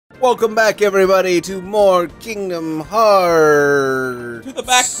Welcome back, everybody, to more Kingdom Hearts. To the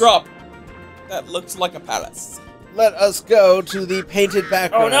backdrop that looks like a palace. Let us go to the painted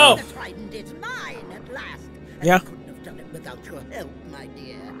background. Oh no! The trident is mine at last. Yeah. I couldn't have done it without your help, my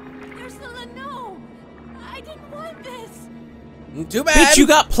dear. Ursula, no! I didn't want this! Too bad. Bitch, you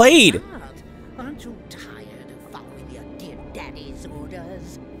got played! What? Aren't you tired of following your dear daddy's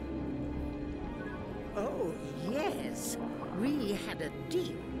orders? Oh, yes. We had a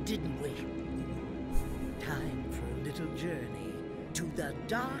deal, didn't we? Time for a little journey to the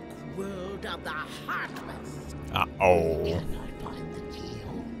dark world of the Heartless. Uh-oh. Cannot find the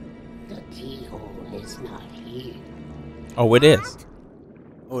keyhole. The keyhole is not here. Oh, it is.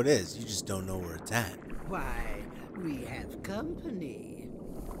 Oh, it is. You just don't know where it's at. Why, we have company.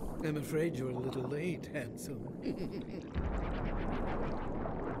 I'm afraid you're a little late, handsome.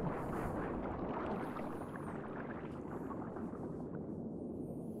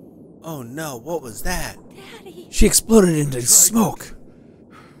 Oh no, what was that? Daddy! She exploded into smoke.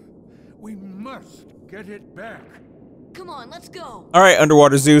 We must get it back. Come on, let's go! Alright,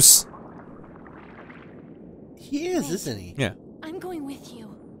 Underwater Zeus. He is, isn't he? Yeah. I'm going with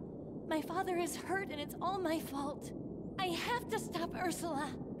you. My father is hurt and it's all my fault. I have to stop Ursula.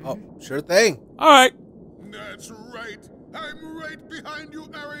 Oh, sure thing. Alright. That's right. I'm right behind you,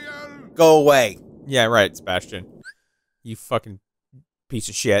 Ariel. Go away. Yeah, right, Sebastian. You fucking piece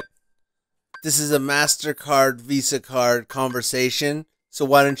of shit. This is a MasterCard, Visa card conversation, so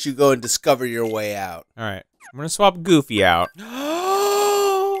why don't you go and discover your way out? Alright. I'm gonna swap Goofy out. Because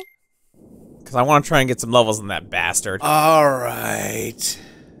I want to try and get some levels in that bastard. Alright.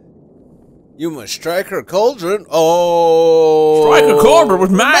 You must strike her cauldron. Oh. Strike a cauldron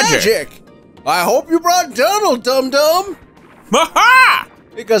with magic. I hope you brought Donald, dum-dum. Ha-ha!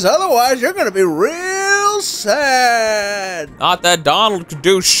 Because otherwise you're going to be real sad. Not that Donald could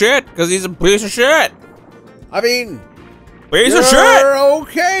do shit, because he's a piece of shit. I mean, Piece you're of shit!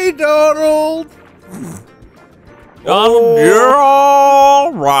 okay, Donald. Donald, you're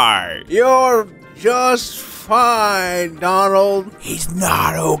alright. You're just fine, Donald. He's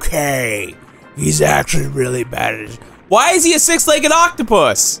not okay. He's actually really bad. Why is he a six-legged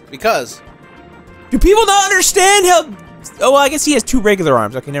octopus? Because Do people not understand how... Oh, well, I guess he has two regular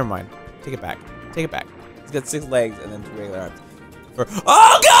arms. Okay, never mind. Take it back. Take it back. He's got 6 legs and then 2 regular arms.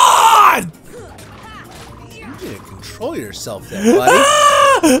 Oh, God! you need to control yourself there, buddy.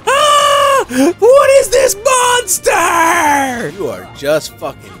 What is this monster? You are just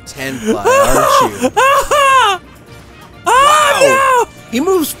fucking 10-fly, aren't you? Oh, no! He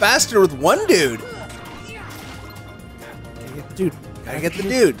moves faster with one dude. Gotta get the dude.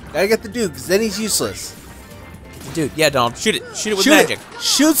 Gotta get the dude, because then he's useless. Dude, yeah, Donald, shoot it. Shoot it with Shoot magic. it.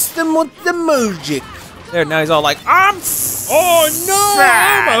 Shoots them with the magic. There, now he's all like, I'm Oh no,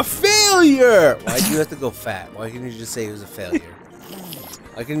 fat. I'm a failure. Why'd you have to go fat? Why couldn't you just say he was a failure?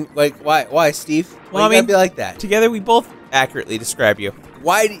 Why, Steve? Why Well, I you gotta mean- be like that? Together, we both accurately describe you.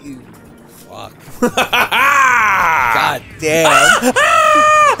 Why do you... Fuck. God God damn.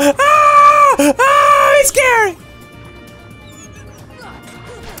 he's scary.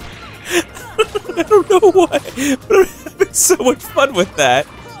 I don't know why, but I'm having so much fun with that.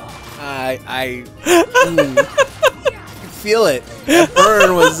 I can feel it. That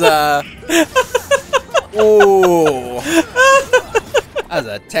burn was, ooh. That was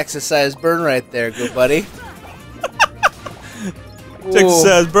a Texas-sized burn right there, good buddy.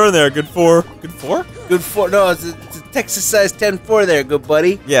 Texas burn there. Good for. Good for? Good for, no, it's a Texas-sized 10-4 there, good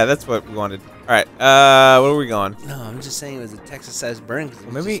buddy. Yeah, that's what we wanted. All right. Where are we going? No, I'm just saying it was a Texas-sized burn because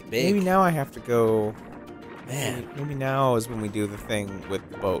it was Maybe, just big. maybe now I have to go. Man, Maybe now is when we do the thing with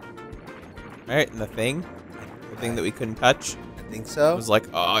the boat. All right, and the thing that we couldn't touch. I think It so. was like,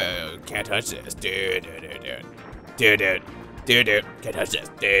 oh, yeah, can't touch this, dude, can't touch this,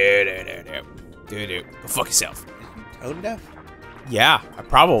 dude. Go fuck yourself. Tone deaf? Yeah, I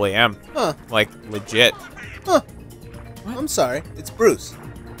probably am. Huh. Like, legit. Huh. I'm sorry. It's Bruce.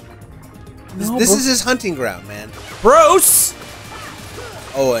 This is his hunting ground, man. Bruce!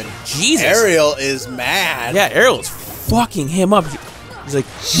 Oh, and Jesus. Ariel is mad. Yeah, Ariel is fucking him up. He's like,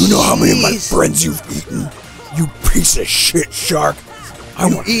 you know how many of my Jeez. friends you've eaten? You piece of shit, shark.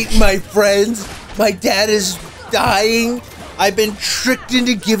 You eat my friends. My dad is dying. I've been tricked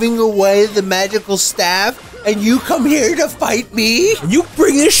into giving away the magical staff, and you come here to fight me? You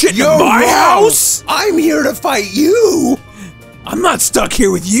bring this shit You're to my wrong. house? I'm here to fight you. I'm not stuck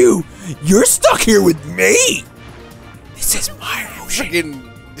here with you. You're stuck here with me. This is my ocean. Freaking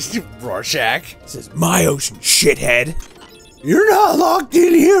Rorschach. This is my ocean, shithead. You're not locked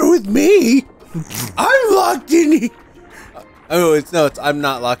in here with me. I'm locked in here. Oh, it's I'm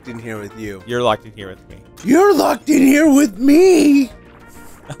not locked in here with you. You're locked in here with me. You're locked in here with me.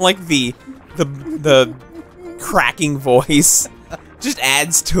 I like the cracking voice. Just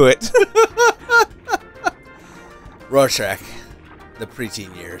adds to it. Rorschach, the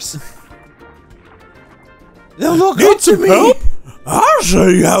preteen years. They'll look up to me. Help? I'll show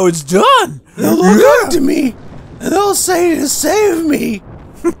you how it's done. They'll look up to me, and they'll say to save me,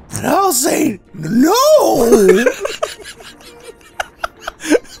 and I'll say no.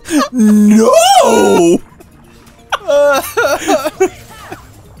 No.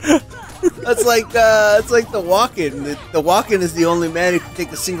 That's like it's like the walk-in. The walk-in is the only man who can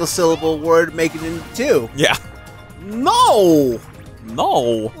take a single syllable word and make it into two. Yeah. No,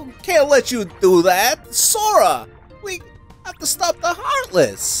 No. can't let you do that, Sora. We have to stop the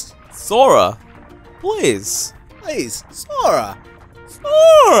Heartless. Sora, please. Please, Sora,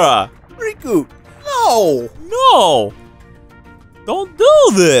 Sora. Riku, no. No. Don't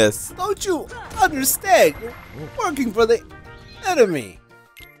do this. Don't you understand? You're working for the enemy.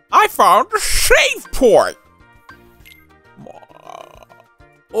 I found a save port.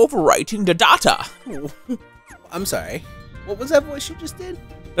 Overwriting the data. I'm sorry. What was that voice you just did?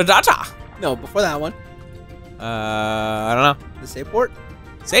 The data. No, before that one. I don't know. The save port?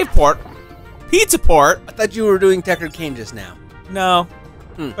 Save port. Pizza port. I thought you were doing Deckard Cain just now. No.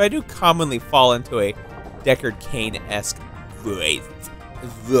 But I do commonly fall into a Deckard Cain-esque voice.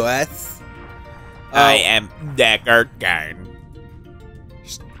 What? I am Deckard Cain.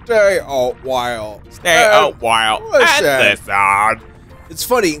 Stay a while. Stay a while listen. and listen. It's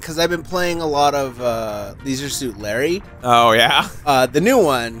funny because I've been playing a lot of Leisure Suit Larry. Oh, yeah? The new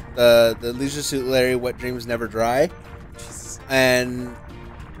one, the Leisure Suit Larry, Wet Dreams Never Dry. Jesus. And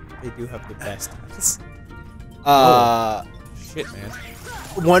They do have the best. Shit, man.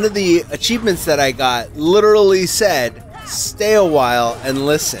 one of the achievements that I got literally said, "Stay a while and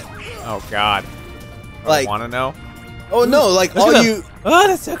listen." Oh, God. Like- I want to know. Oh no! Like Look at them. Oh,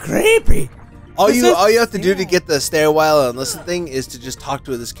 that's so creepy. all you have to do to get the "Stay a while and listen" thing is to just talk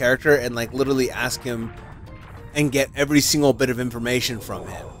to this character and like literally ask him and get every single bit of information from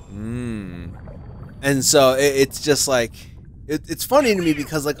him. And so it's just like it's funny to me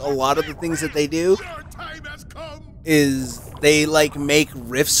because like a lot of the things that they do Our time has come. is they like make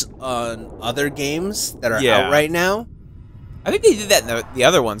riffs on other games that are Yeah. out right now. I think they did that in the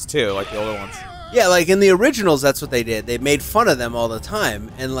other ones, too, like the older ones. Yeah, like in the originals, that's what they did. They made fun of them all the time.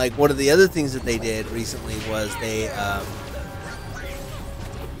 And like one of the other things that they did recently was they,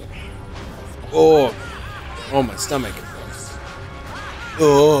 oh, my stomach.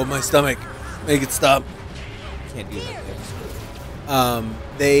 Oh, my stomach. Make it stop. Can't do that.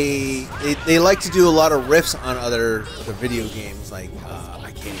 They like to do a lot of riffs on other video games. Like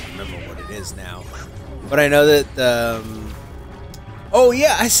I can't even remember what it is now, but I know that. Oh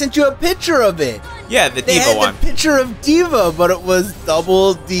yeah, I sent you a picture of it. Yeah, the They Diva had one. the picture of Diva, but it was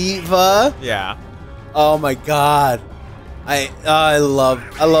double Diva. Yeah. Oh my god, I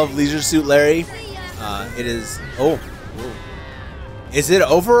love Leisure Suit Larry. It is. Oh, whoa. Is it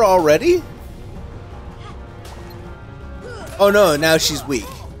over already? Oh no, now she's weak.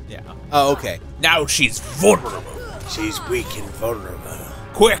 Yeah. Oh okay. Now she's vulnerable. She's weak and vulnerable.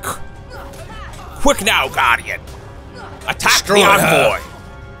 Quick! Quick now, Guardian! Attack Destroy the her.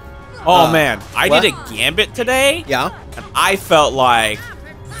 envoy! Oh man, I what? did a gambit today, Yeah. and I felt like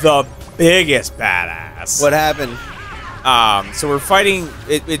the biggest badass. What happened? So we're fighting,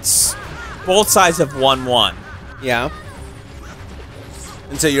 it's both sides of 1-1. Yeah.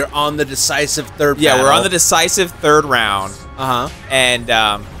 And so you're on the decisive third. Yeah, battle. we're on the decisive third round, Uh huh. and,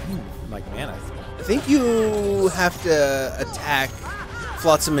 like, man, I think you have to attack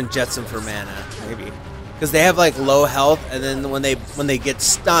Flotsam and Jetsam for mana, maybe. because they have like low health, and then when they get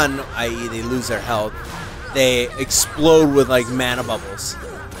stunned, i.e., they lose their health, they explode with like mana bubbles.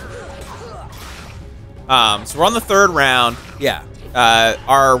 So we're on the third round. Yeah.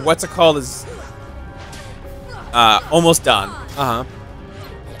 Our, what's it called, is almost done. Uh huh.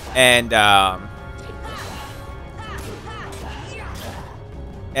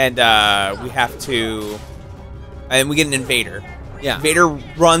 And we have to, and we get an invader. Yeah. Invader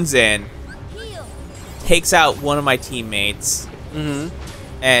runs in, takes out one of my teammates, Mm-hmm.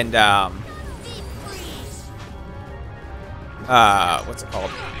 and what's it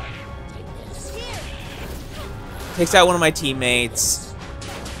called? Takes out one of my teammates,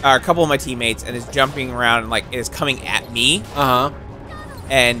 or a couple of my teammates, and is jumping around and like it is coming at me. Uh huh.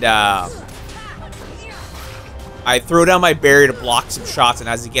 And I throw down my barrier to block some shots, and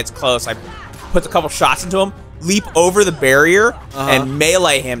as he gets close, I put a couple shots into him, leap over the barrier, and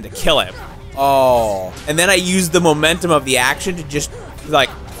melee him to kill him. Oh. And then I use the momentum of the action to just, like,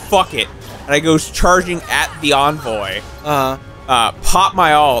 fuck it. And I go charging at the envoy, pop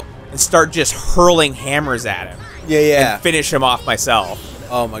my ult, and start just hurling hammers at him. Yeah. And finish him off myself.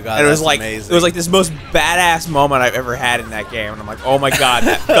 Oh my god, And it was that's like amazing. it was like this most badass moment I've ever had in that game. And I'm like, oh my god,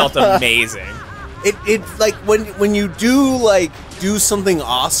 that felt amazing. It's like when you do something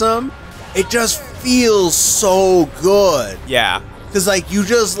awesome, it just feels so good. Yeah. Cause like you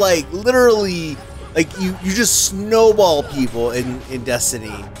just like literally like you just snowball people in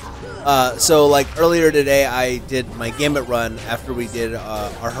Destiny. So like earlier today I did my Gambit run after we did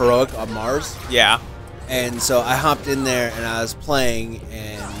our heroic on Mars. Yeah. And so I hopped in there and I was playing,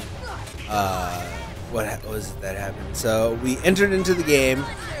 and what was it that happened? So we entered into the game,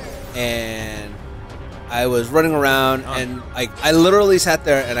 and I was running around, and I literally sat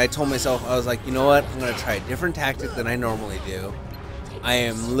there and I told myself, I was like, you know what? I'm gonna try a different tactic than I normally do. I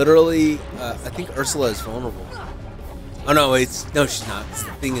am literally, I think Ursula is vulnerable. Oh no, no, she's not.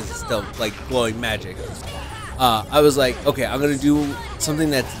 The thing is still like glowing magic. I was like, okay, I'm gonna do something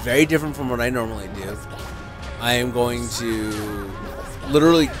that's very different from what I normally do. I am going to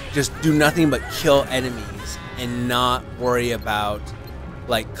literally just do nothing but kill enemies and not worry about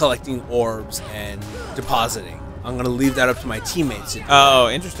like collecting orbs and depositing. I'm gonna leave that up to my teammates to do. Oh,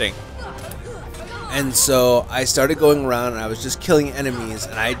 interesting. And so I started going around and I was just killing enemies,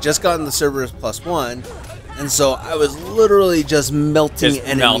 and I had just gotten the Cerberus +1, and so I was literally just melting Just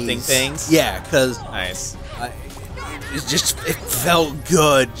enemies. melting things? Yeah, because Nice. it felt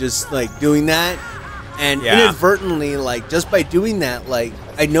good just like doing that. And Yeah. inadvertently, like just by doing that, like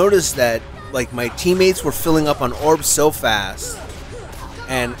I noticed that like my teammates were filling up on orbs so fast,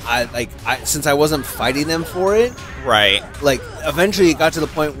 and since I wasn't fighting them for it, Right. like eventually it got to the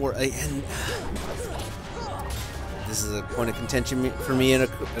point where and this is a point of contention for me and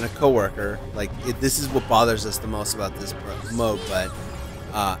a coworker. Like this is what bothers us the most about this mode. But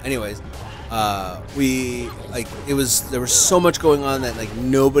anyways, there was so much going on that like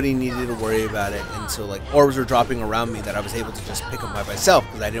nobody needed to worry about it, and so like orbs were dropping around me that I was able to just pick them by myself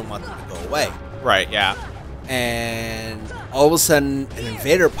because I didn't want them to go away. Right. Yeah. And all of a sudden an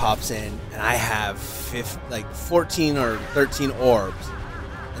invader pops in and I have 14 or 13 orbs,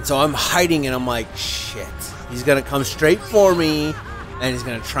 and so I'm hiding and I'm like, shit, he's gonna come straight for me and he's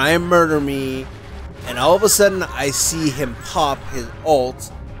gonna try and murder me. And all of a sudden I see him pop his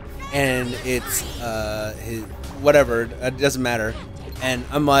ult, and it's his whatever, it doesn't matter, and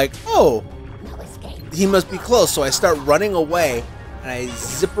I'm like, oh, he must be close. So I start running away and I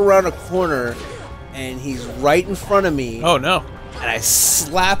zip around a corner and he's right in front of me. Oh no. And I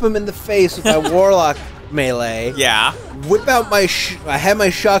slap him in the face with my warlock melee. Yeah. Whip out I had my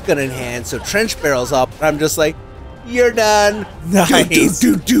shotgun in hand, so trench barrels up, and I'm just like, you're done. Nice.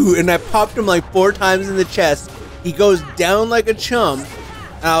 Do. And I popped him like 4 times in the chest. He goes down like a chump,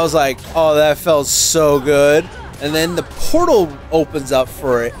 and I was like, oh, that felt so good. And then the portal opens up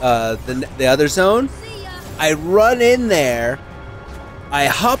for the other zone. I run in there. I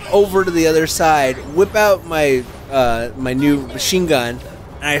hop over to the other side, whip out my my new machine gun,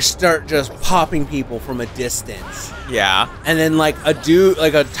 and I start just popping people from a distance. Yeah. And then like a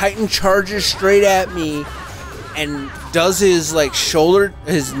Titan charges straight at me and does his like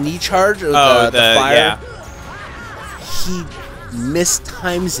his knee charge with the fire. Yeah. He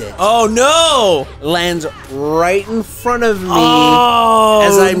mistimes it. Oh no! Lands right in front of me Oh,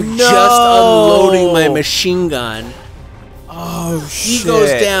 as I'm no. just unloading my machine gun. Oh He shit.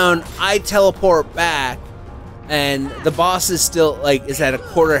 goes down, I teleport back, and the boss is still is at a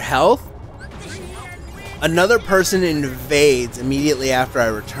quarter health. Another person invades immediately after I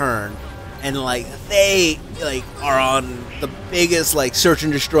return, and they are on the biggest search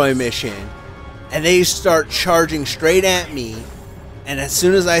and destroy mission, and they start charging straight at me. And as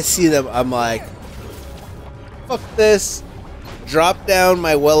soon as I see them, I'm like, fuck this. Drop down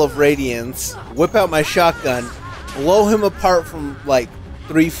my Well of Radiance, whip out my shotgun, blow him apart from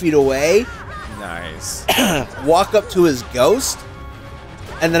 3 feet away, Nice. walk up to his ghost,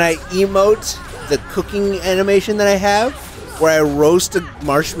 and then I emote the cooking animation that I have, where I roast a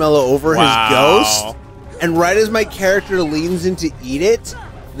marshmallow over his ghost, and right as my character leans in to eat it,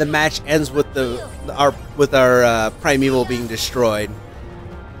 the match ends with our primeval being destroyed.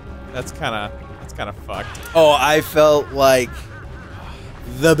 That's kind of fucked. Oh, I felt like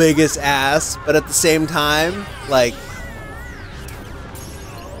the biggest ass, but at the same time,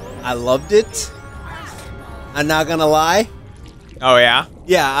 I loved it. I'm not gonna lie. Oh yeah.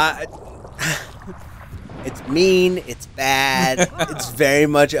 Yeah, it's mean, it's bad, it's very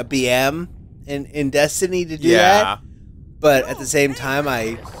much a BM in Destiny to do that. But at the same time,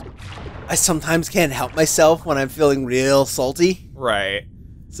 I I sometimes can't help myself when I'm feeling real salty. Right.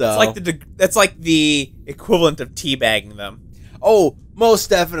 So It's like that's like the equivalent of teabagging them. oh, most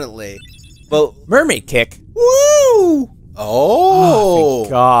definitely. But Mermaid kick. woo! Oh,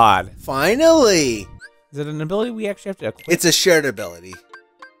 Thank God. finally! Is it an ability we actually have to equip? It's a shared ability.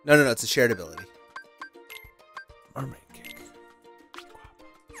 No, it's a shared ability. Mermaid kick.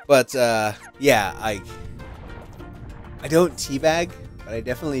 But yeah, I don't teabag, but I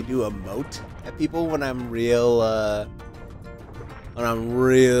definitely do emote at people when I'm real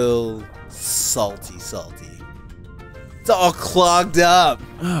salty. It's all clogged up.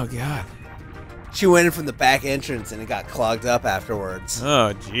 Oh God. She went in from the back entrance and it got clogged up afterwards.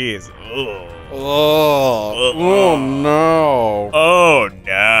 Oh jeez. Oh no. Oh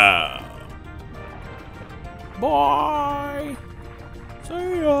no. Bye.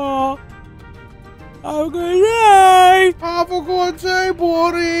 See ya. Have a good day. Have a good day,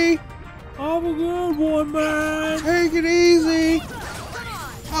 buddy. Have a good one, man. Take it easy.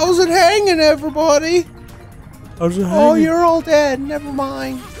 How's it hanging, everybody? How's it Oh, you're all dead. Never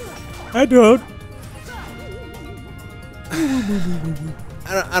mind. I don't.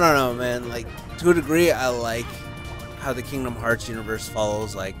 I don't know, man. Like, to a degree, I like how the Kingdom Hearts universe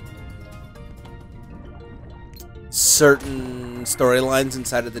follows, like, certain storylines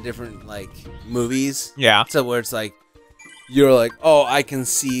inside of the different, like, movies. Yeah. So where it's like, you're like, oh, I can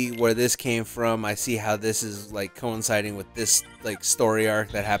see where this came from. I see how this is, like, coinciding with this, like, story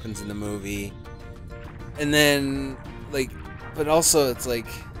arc that happens in the movie. And then, like, but also it's like,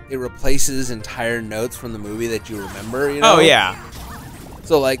 it replaces entire notes from the movie that you remember, you know? Oh yeah.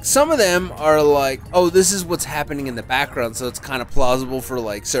 So, like, some of them are like, oh, this is what's happening in the background, so it's kind of plausible for,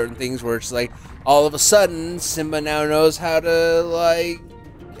 like, certain things where it's like, all of a sudden, Simba now knows how to, like,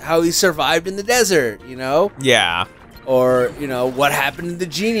 how he survived in the desert, you know? Yeah. Or, you know, what happened to the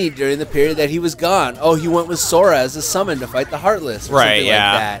genie during the period that he was gone? Oh, he went with Sora as a summon to fight the Heartless, or Right, something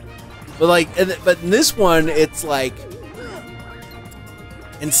yeah. like that. But, like, but in this one, it's like,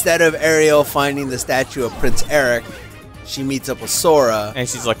 instead of Ariel finding the statue of Prince Eric, she meets up with Sora. And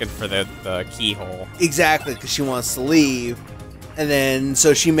she's looking for the keyhole. Exactly, because she wants to leave. And then,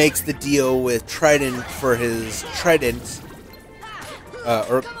 so she makes the deal with Trident for his Trident.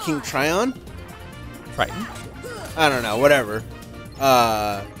 Or King Tryon? Triton? I don't know, whatever.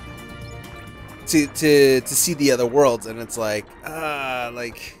 To see the other worlds, and it's like,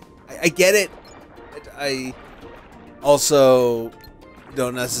 I get it. I also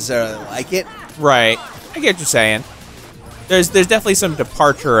don't necessarily like it. Right. I get what you're saying. There's definitely some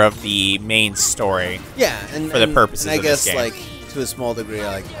departure of the main story. Yeah, and For the purposes and I of this guess game. like to a small degree,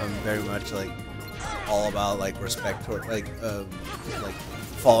 like I'm very much like all about like respect toward like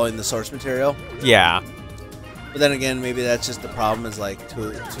following the source material. Yeah. But then again, maybe that's just the problem. Is like to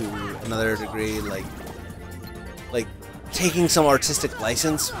another degree, like taking some artistic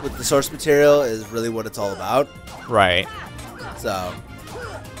license with the source material is really what it's all about. Right. So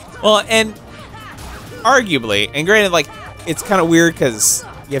Well, and arguably, and granted, like, it's kind of weird because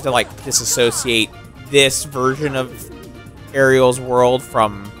you have to, like, disassociate this version of Ariel's world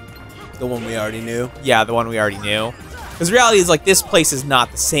from, the one we already knew. yeah, the one we already knew. Because the reality is, like, this place is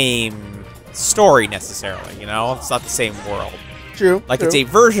not the same story necessarily, you know? It's not the same world. True. Like, it's a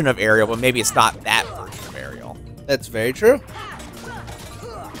version of Ariel, but maybe it's not that version of Ariel. That's very true.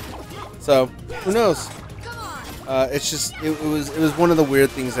 So who knows? It's just it was one of the weird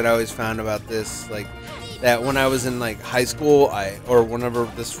things that I always found about this, like that when I was in like high school, or whenever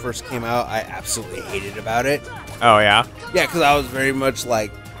this first came out, I absolutely hated about it. Oh, yeah? Yeah, because I was very much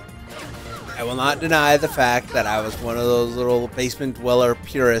like, I will not deny the fact that I was one of those little basement dweller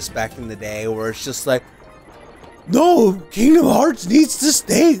purists back in the day, where it's just like, no, Kingdom Hearts needs to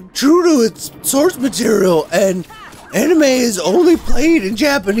stay true to its source material, and anime is only played in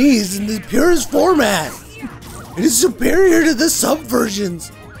Japanese in the purest format. It is superior to the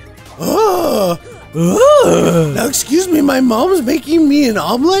subversions. Now, excuse me, my mom's making me an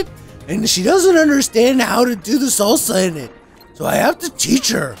omelet, and she doesn't understand how to do the salsa in it, so I have to teach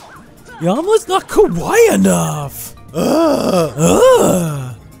her. The omelet's not kawaii enough.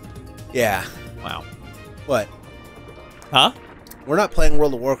 Yeah. Wow. What? Huh? We're not playing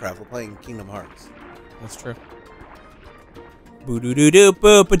World of Warcraft. We're playing Kingdom Hearts. That's true.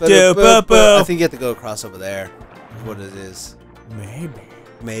 Boo-doo-doo-doo-boo-ba-doo-boo-boo. I think you have to go across over there. What it is.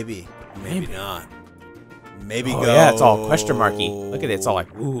 Maybe. Maybe not. Maybe Oh, go. yeah, it's all question marky. Look at it. It's all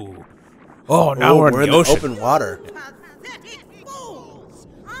like, ooh. Oh, now we're in the ocean. open water. Pathetic fools!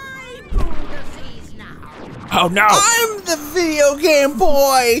 I rule the seas now. Oh, no. I'm the video game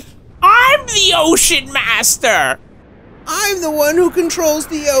boy. I'm the ocean master. I I'm the one who controls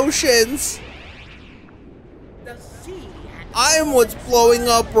the oceans. The sea and I'm what's blowing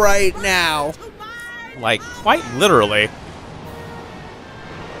up right now. Like, quite literally.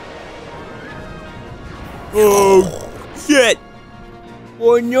 Oh, shit.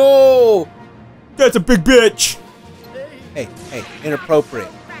 Oh no! That's a big bitch. Hey, inappropriate.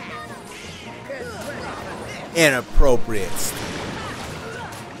 Inappropriate.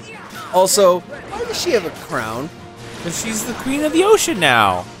 Also, why does she have a crown? Because she's the queen of the ocean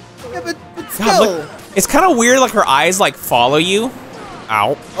now. Yeah, but God, still. look, it's kind of weird, like her eyes like follow you.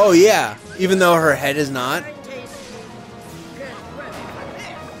 Ow. Oh yeah, even though her head is not.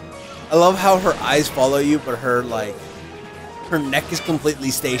 I love how her eyes follow you, but her neck is completely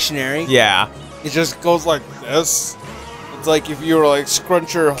stationary. Yeah. It just goes like this. It's like if you were like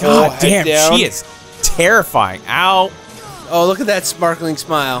scrunch your whole God head damn, down. she is terrifying. Ow. Oh, look at that sparkling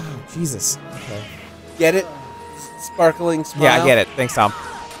smile. Jesus. Okay. Get it? Sparkling smile. Yeah, I get it. Thanks, Tom.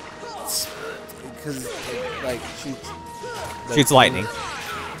 Because like she's Shoots lightning.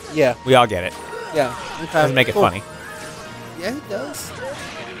 Yeah, We all get it. yeah. Okay. Doesn't make it cool. funny. Yeah, it does.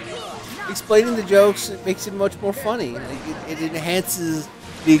 Explaining the jokes, it makes it much more funny. Like, it enhances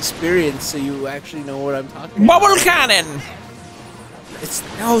the experience, so you actually know what I'm talking about. Bubble cannon. It's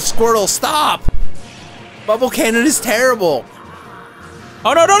no Squirtle, stop! Bubble cannon is terrible.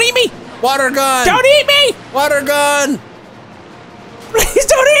 Oh no! Don't eat me! Water gun. Don't eat me! Water gun. Please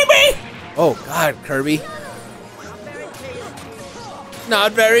don't eat me! Oh God, Kirby.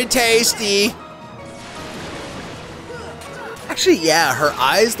 Not very tasty. Actually, yeah, her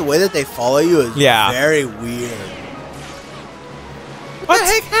eyes, the way that they follow you is Yeah. very weird. What the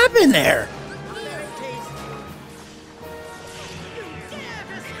heck happened there?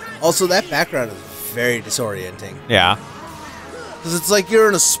 Also, that background is very disorienting. Yeah. Because it's like you're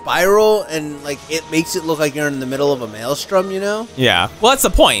in a spiral and like it makes it look like you're in the middle of a maelstrom, you know? Yeah. Well, that's the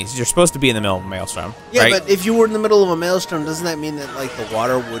point. You're supposed to be in the middle of a maelstrom. Yeah, right? but if you were in the middle of a maelstrom, doesn't that mean that like the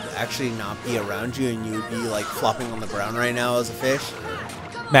water would actually not be around you and you would be like flopping on the ground right now as a fish?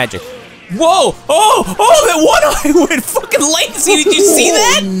 Magic. Whoa! Oh! That one eye went fucking lazy. Did you see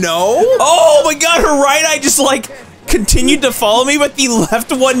that? No. Oh my god, her right eye just like continued to follow me, but the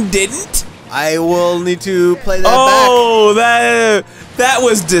left one didn't? I will need to play that Oh, that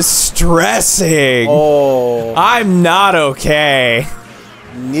was distressing. back. Oh. I'm not okay.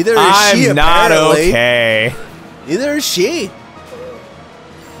 Neither is she, I'm not apparently. okay. Neither is she.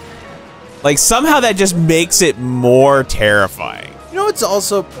 Like, somehow that just makes it more terrifying. You know, it's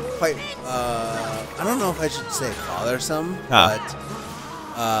also quite, I don't know if I should say bothersome, Huh.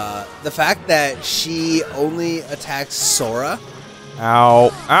 but the fact that she only attacks Sora Ow.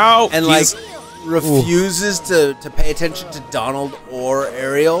 Ow. and Jesus. like refuses to pay attention to Donald or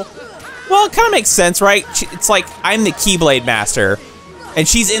Ariel. Well, it kind of makes sense, right? It's like, I'm the Keyblade Master, and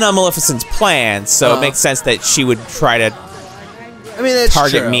she's in on Maleficent's plan, so it makes sense that she would try to I mean, that's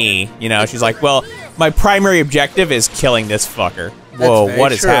target true. me. You know, she's like, well, my primary objective is killing this fucker. Whoa, very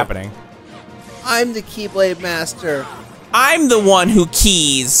what is true. happening? I'm the Keyblade Master. I'm the one who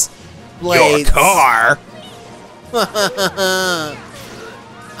keys Blades. your car.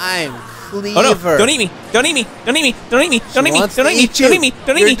 I'm Cleaver. Oh no! Don't eat me! Don't eat me! Don't eat me! Don't eat me! Don't eat me! wants Don't to eat me! eat you. Don't eat me!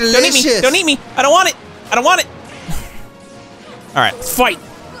 Don't eat You're me! Don't eat me! delicious. Don't eat me! I don't want it! I don't want it! All right, let's fight.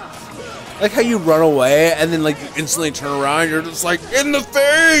 Like how you run away and then like you instantly turn around. You're just like in the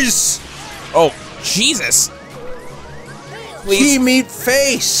face. Oh, Jesus! Key Please. meat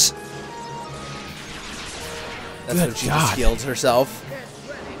face. That's Good when she God. just healed herself.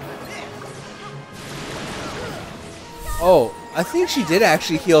 Oh, I think she did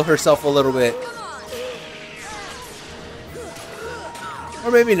actually heal herself a little bit.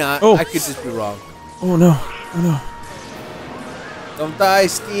 Or maybe not. Oh. I could just be wrong. Oh no! Oh no! Don't die,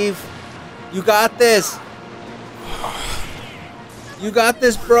 Steve. You got this. You got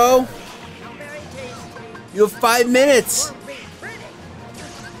this, bro. You have 5 minutes.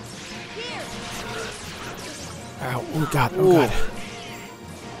 Ow! Oh God! Oh Ooh. God!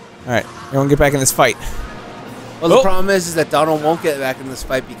 All right, everyone, get back in this fight. Well, the Oh. problem is that Donald won't get back in this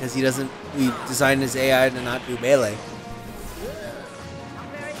fight because he doesn't. We designed his AI to not do melee.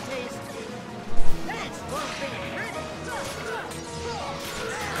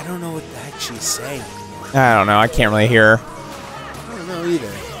 I don't know what the heck she's saying anymore. I don't know. I can't really hear her. I don't know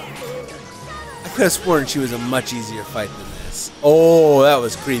either. I could have sworn she was a much easier fight than this. Oh, that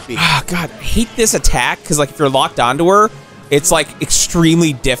was creepy. Ah, God, I hate this attack because, like, if you're locked onto her, it's like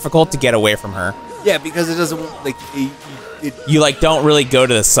extremely difficult to get away from her. Yeah, because it doesn't like it. You like don't really go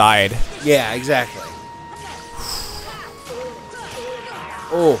to the side. Yeah, exactly.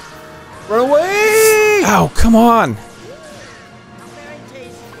 Oh, run away! Ow! Come on!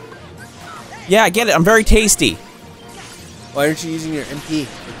 Yeah, I get it. I'm very tasty. Why aren't you using your MP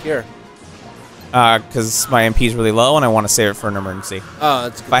for cure? Because my MP is really low and I want to save it for an emergency. Oh,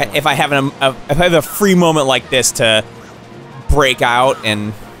 that's a good point. If I have a free moment like this to break out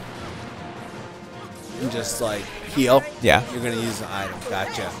and just like heal. yeah. You're gonna use the item.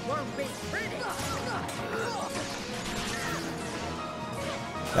 Gotcha.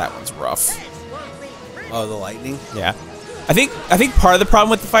 That one's rough. Oh, the lightning. Yeah. I think part of the problem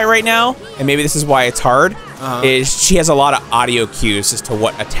with the fight right now, and maybe this is why it's hard, is she has a lot of audio cues as to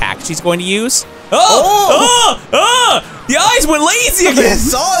what attack she's going to use. Oh! The eyes went lazy I again!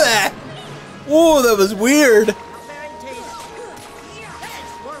 saw that. Oh, that was weird.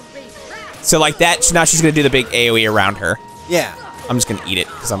 So like that, now she's going to do the big AoE around her. Yeah. I'm just going to eat it,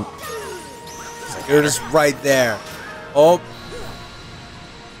 because I'm... You're just right there. Oh,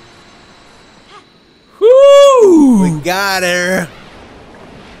 Woo! we got her.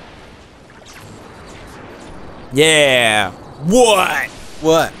 Yeah. What?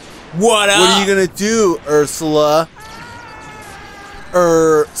 What? What up? What are you gonna do, Ursula?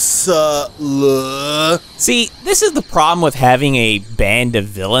 Ursula. See, this is the problem with having a band of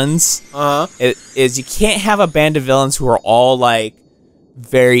villains. Is you can't have a band of villains who are all like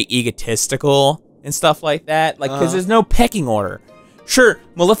very egotistical and stuff like that. Like, because there's no pecking order. Sure,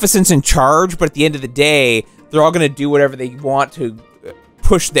 Maleficent's in charge, but at the end of the day, they're all gonna do whatever they want to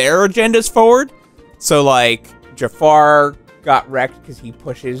push their agendas forward. So, like, Jafar got wrecked because he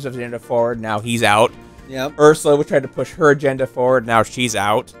pushed his agenda forward. Now he's out. Yep. Ursula would try to push her agenda forward. Now she's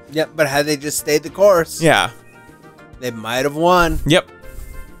out. Yep. But had they just stayed the course, Yeah. they might have won. Yep.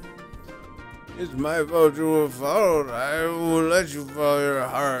 It's my fault you were followed. I will let you follow your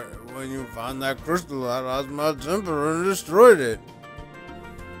heart. When you found that crystal, I lost my temper and destroyed it.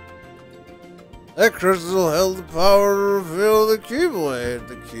 That crystal held the power to reveal the Keyblade.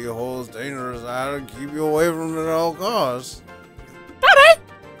 The keyhole is dangerous. I had to keep you away from it at all costs.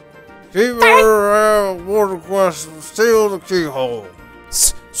 Keep your water quest. Steal the keyhole.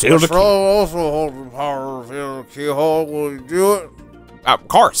 Seal the Control also holds the power to reveal the keyhole. Will you do it? Of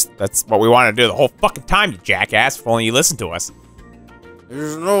course. That's what we want to do the whole fucking time, you jackass. If only you listen to us.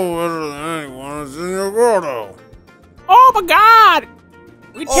 There's no better than anyone. It's in your grotto. Oh my god!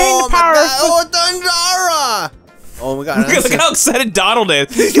 We changed the power. Oh, Thundara! Oh my god. Look how excited Donald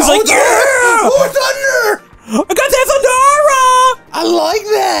is. He's Oh, like, yeah! Oh, Thunder! I got that I like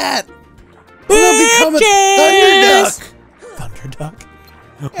that! Thunder! Become a Thunder Duck. Thunder Duck?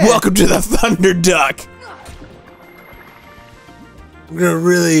 Welcome to the Thunder Duck. I'm gonna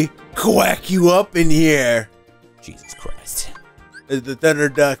really quack you up in here. Jesus Christ. The Thunder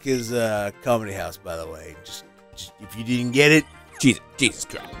Duck is a comedy house, by the way. Just if you didn't get it, Jesus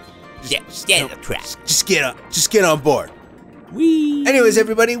Christ. just get on board. Wee. Anyways,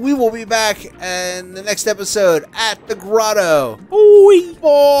 everybody, we will be back in the next episode at the Grotto. Boy.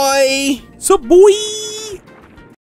 Boy. So boy.